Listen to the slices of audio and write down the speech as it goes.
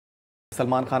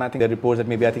Salman Khan, I think there are reports that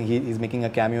maybe he's making a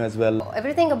cameo as well.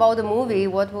 Everything about the movie,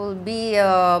 what will be,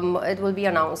 it will be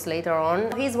announced later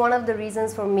on. He's one of the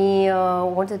reasons for me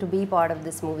wanted to be part of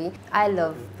this movie. I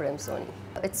love Prem Soni.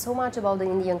 It's so much about the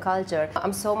Indian culture.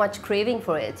 I'm so much craving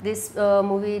for it. This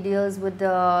movie deals with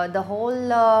the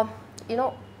whole,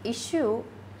 issue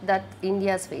that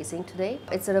India is facing today.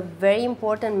 It's a very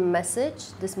important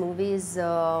message this movie is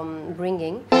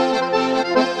bringing.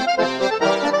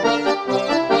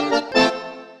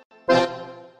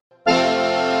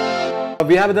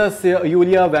 We have with us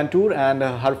Iulia Vântur, and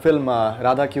her film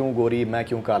Radha Gori,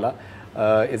 Kaala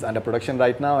is under production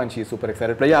right now, and she's super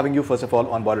excited. Pleasure having you first of all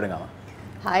on Bollywood Hungama.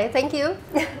 Hi, thank you.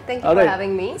 Thank you for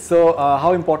having me. So,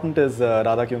 how important is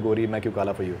Radha Gori,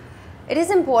 Kaala for you? It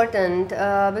is important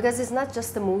because it's not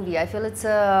just a movie. I feel it's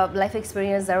a life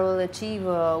experience that I will achieve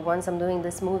once I'm doing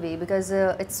this movie, because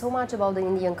it's so much about the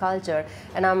Indian culture,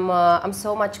 and I'm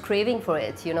so much craving for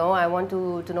it. You know, I want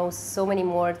to know so many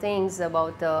more things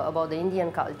about the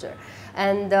Indian culture,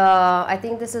 and I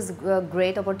think this is a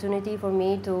great opportunity for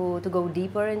me to go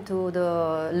deeper into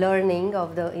the learning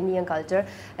of the Indian culture,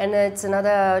 and it's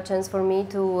another chance for me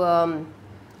to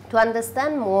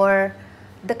understand more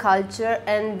the culture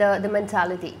and the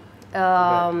mentality,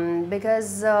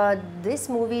 because this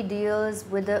movie deals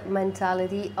with the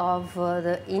mentality of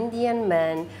the Indian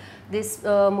man. This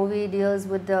movie deals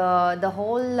with the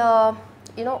whole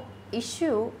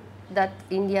issue that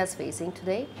India is facing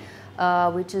today,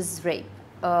 which is rape.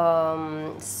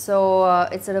 So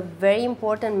it's a very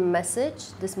important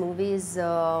message this movie is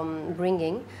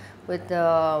bringing with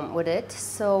it.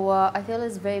 So I feel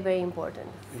it's very, very important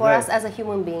for us as a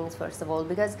human beings, first of all,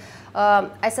 because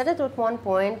I said it at one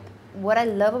point, what I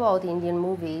love about Indian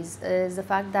movies is the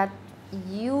fact that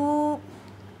you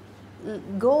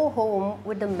go home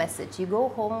with the message, you go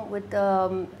home with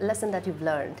the lesson that you've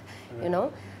learned, you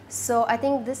know. So I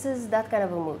think this is that kind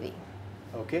of a movie.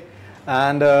 Okay.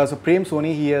 And so Prem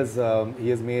Soni, he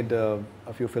has made a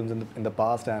few films in the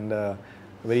past, and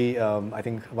very I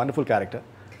think wonderful character.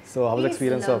 So how was the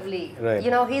experience lovely. Right.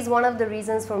 You know, he's one of the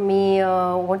reasons for me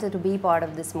wanted to be part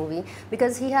of this movie,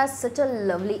 because he has such a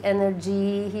lovely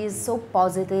energy. He's so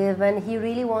positive, and he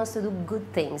really wants to do good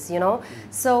things, you know.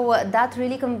 So that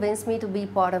really convinced me to be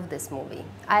part of this movie.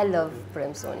 I love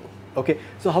Prem Soni. Okay,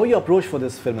 so how were you approached for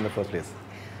this film in the first place?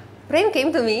 Prem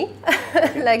came to me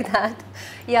like that.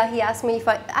 Yeah, he asked me if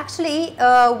actually,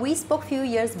 we spoke a few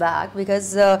years back,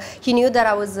 because he knew that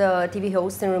I was a TV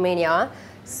host in Romania.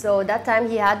 So that time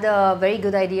he had a very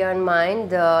good idea in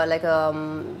mind, like a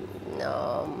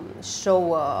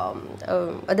show,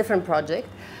 a different project.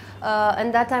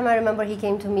 And that time I remember he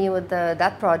came to me with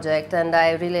that project, and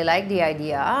I really liked the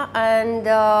idea. And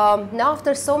now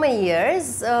after so many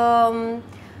years,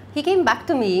 he came back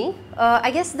to me. I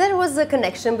guess there was a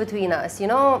connection between us. You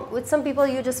know, with some people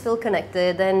you just feel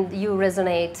connected and you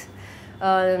resonate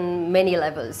on many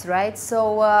levels, right?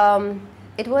 So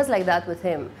it was like that with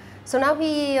him. So now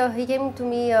he came to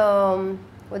me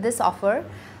with this offer.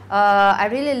 I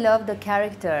really love the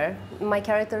character. My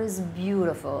character is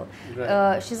beautiful.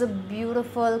 Right. She's a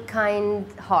beautiful, kind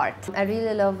heart. I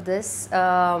really love this,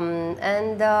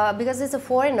 and because it's a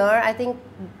foreigner, I think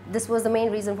this was the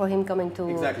main reason for him coming to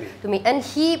me. And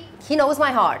he knows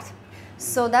my heart,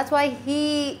 so that's why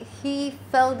he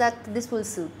felt that this will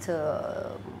suit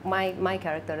my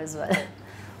character as well.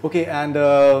 Okay, and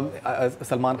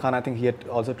Salman Khan, I think he had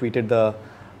also tweeted the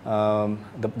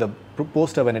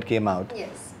poster when it came out.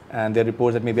 Yes. And there are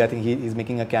reports that maybe he's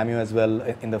making a cameo as well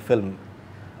in the film.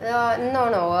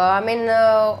 No. I mean,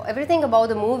 everything about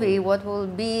the movie, what will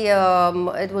be,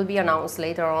 it will be announced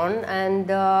later on, and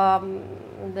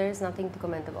there is nothing to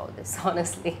comment about this,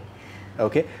 honestly.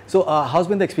 Okay, so how's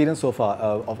been the experience so far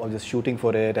of just shooting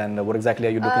for it, and what exactly are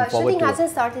you looking forward to? Shooting hasn't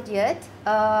started yet,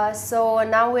 so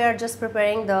now we are just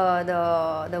preparing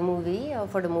the movie,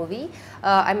 for the movie.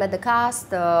 I met the cast,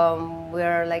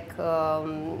 we're like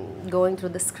going through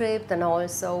the script and all,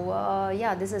 so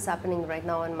yeah, this is happening right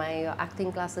now in my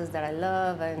acting classes that I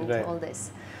love, and all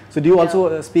this. So do you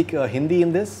also speak Hindi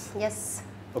in this? Yes.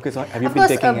 Okay, so have you been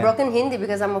taking... Of course, broken Hindi,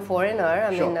 because I'm a foreigner. I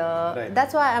mean,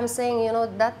 that's why I'm saying, you know,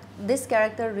 that this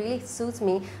character really suits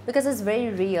me, because it's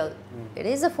very real. It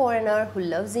is a foreigner who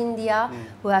loves India,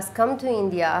 who has come to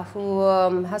India, who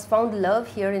has found love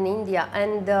here in India,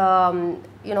 and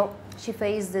you know, she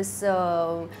faced this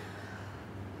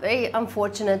very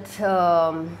unfortunate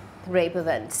rape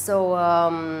event, so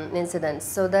incident.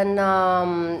 So then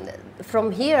from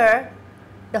here,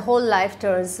 the whole life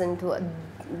turns into a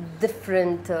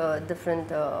different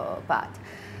path.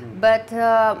 But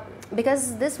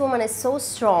because this woman is so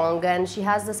strong and she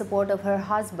has the support of her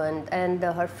husband and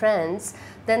her friends,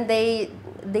 then they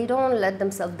don't let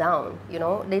themselves down, you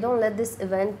know. They don't let this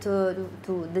event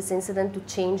this incident to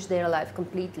change their life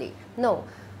completely. No,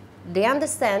 they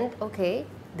understand, okay,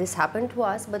 this happened to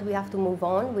us, but we have to move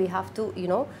on. We have to, you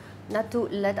know, not to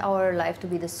let our life to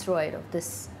be destroyed of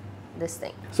this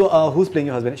thing. So who's playing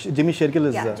your husband? Jimmy Shergill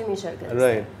is... Yeah, Jimmy Shergill.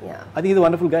 Right. Yeah. I think he's a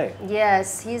wonderful guy.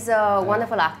 Yes, he's a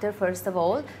wonderful actor, first of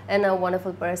all, and a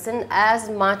wonderful person, as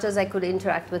much as I could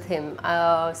interact with him.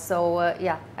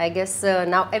 Yeah, I guess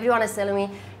now everyone is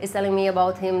telling me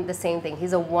about him the same thing.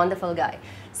 He's a wonderful guy.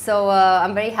 So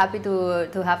I'm very happy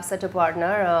to have such a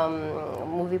partner,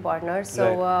 movie partner.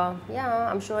 So yeah,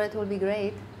 I'm sure it will be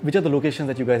great. Which are the locations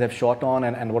that you guys have shot on,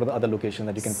 and what are the other locations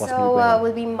that you can possibly play So on?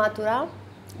 will be Mathura.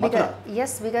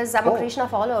 Yes, because I'm a Krishna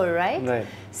follower, right? Right.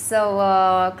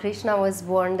 So Krishna was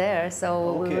born there,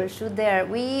 so we will shoot there.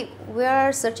 We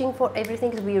are searching for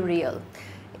everything to be real.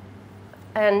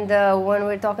 And when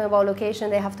we're talking about location,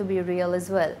 they have to be real as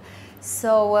well.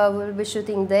 So we'll be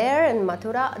shooting there in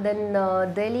Mathura, then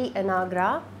Delhi and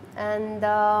Agra, and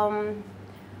I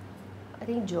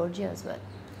think Georgia as well.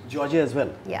 Georgia as well?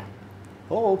 Yeah.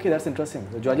 Oh, okay, that's interesting.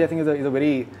 So Georgia, I think, is a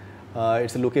very...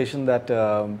 it's a location that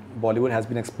Bollywood has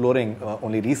been exploring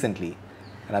only recently,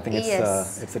 and I think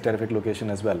it's a terrific location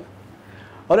as well.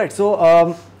 All right,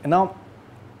 so now,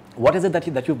 what is it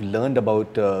that you've learned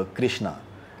about Krishna,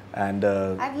 and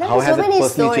how has it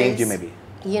personally changed you, maybe?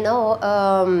 You know,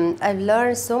 I've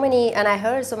learned so many, and I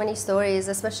heard so many stories,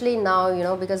 especially now, you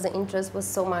know, because the interest was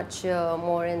so much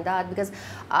more in that, because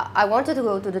I wanted to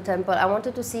go to the temple. I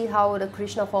wanted to see how the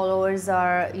Krishna followers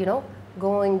are, you know,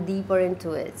 going deeper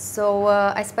into it. So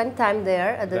I spent time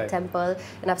there at the temple,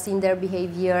 and I've seen their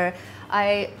behavior.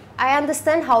 I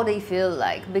understand how they feel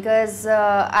like, because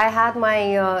I had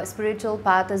my spiritual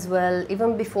path as well,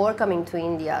 even before coming to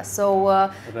India. So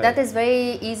that is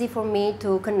very easy for me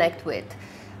to connect with.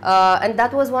 And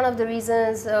that was one of the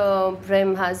reasons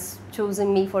Prem has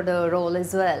chosen me for the role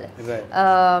as well. Right.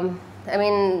 I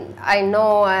mean, I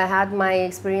know I had my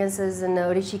experiences in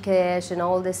Rishikesh and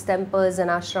all these temples and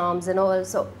ashrams and all,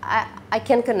 so I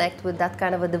can connect with that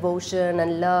kind of a devotion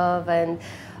and love, and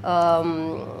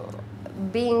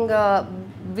being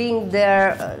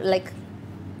there, like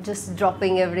just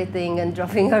dropping everything and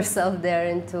dropping yourself there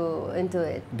into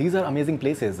it. These are amazing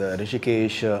places,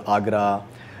 Rishikesh, Agra.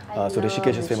 So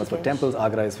Rishikesh is famous for temples,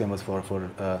 Agra is famous for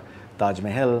Taj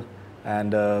Mahal.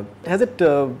 And has it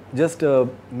just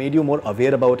made you more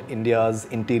aware about India's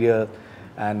interior,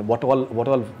 and what all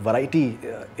variety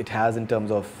it has in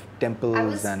terms of temples? I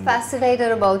was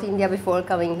fascinated about India before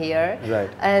coming here.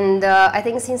 Right. And I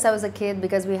think since I was a kid,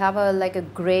 because we have a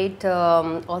great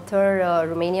author,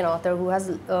 Romanian author, who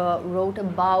has wrote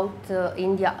about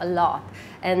India a lot,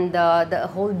 and the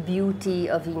whole beauty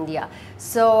of India.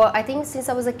 So I think since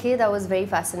I was a kid, I was very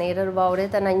fascinated about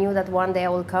it, and I knew that one day I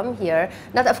will come here.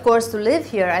 Not, of course, to live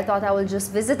here. I thought I will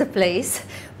just visit the place,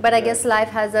 but I guess life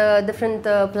has different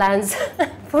plans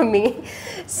for me.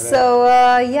 So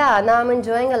yeah, now I'm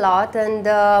enjoying a lot, and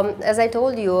as I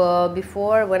told you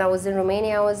before, when I was in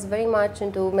Romania, I was very much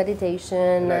into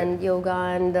meditation and yoga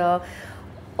and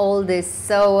all this.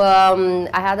 So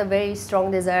I had a very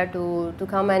strong desire to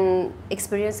come and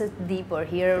experience it deeper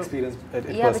here. Experience it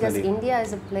yeah, personally. because India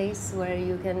is a place where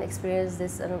you can experience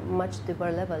this on a much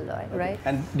deeper level, right?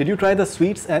 And did you try the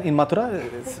sweets in Mathura?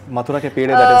 It's Mathura ke pede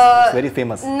that is very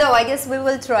famous. No, I guess we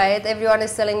will try it. Everyone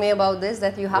is telling me about this,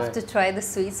 that you have to try the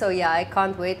sweets. So yeah, I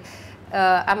can't wait.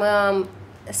 I'm a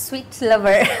sweet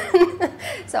lover,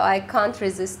 so I can't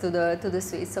resist to the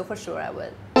sweets. So for sure I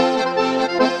will.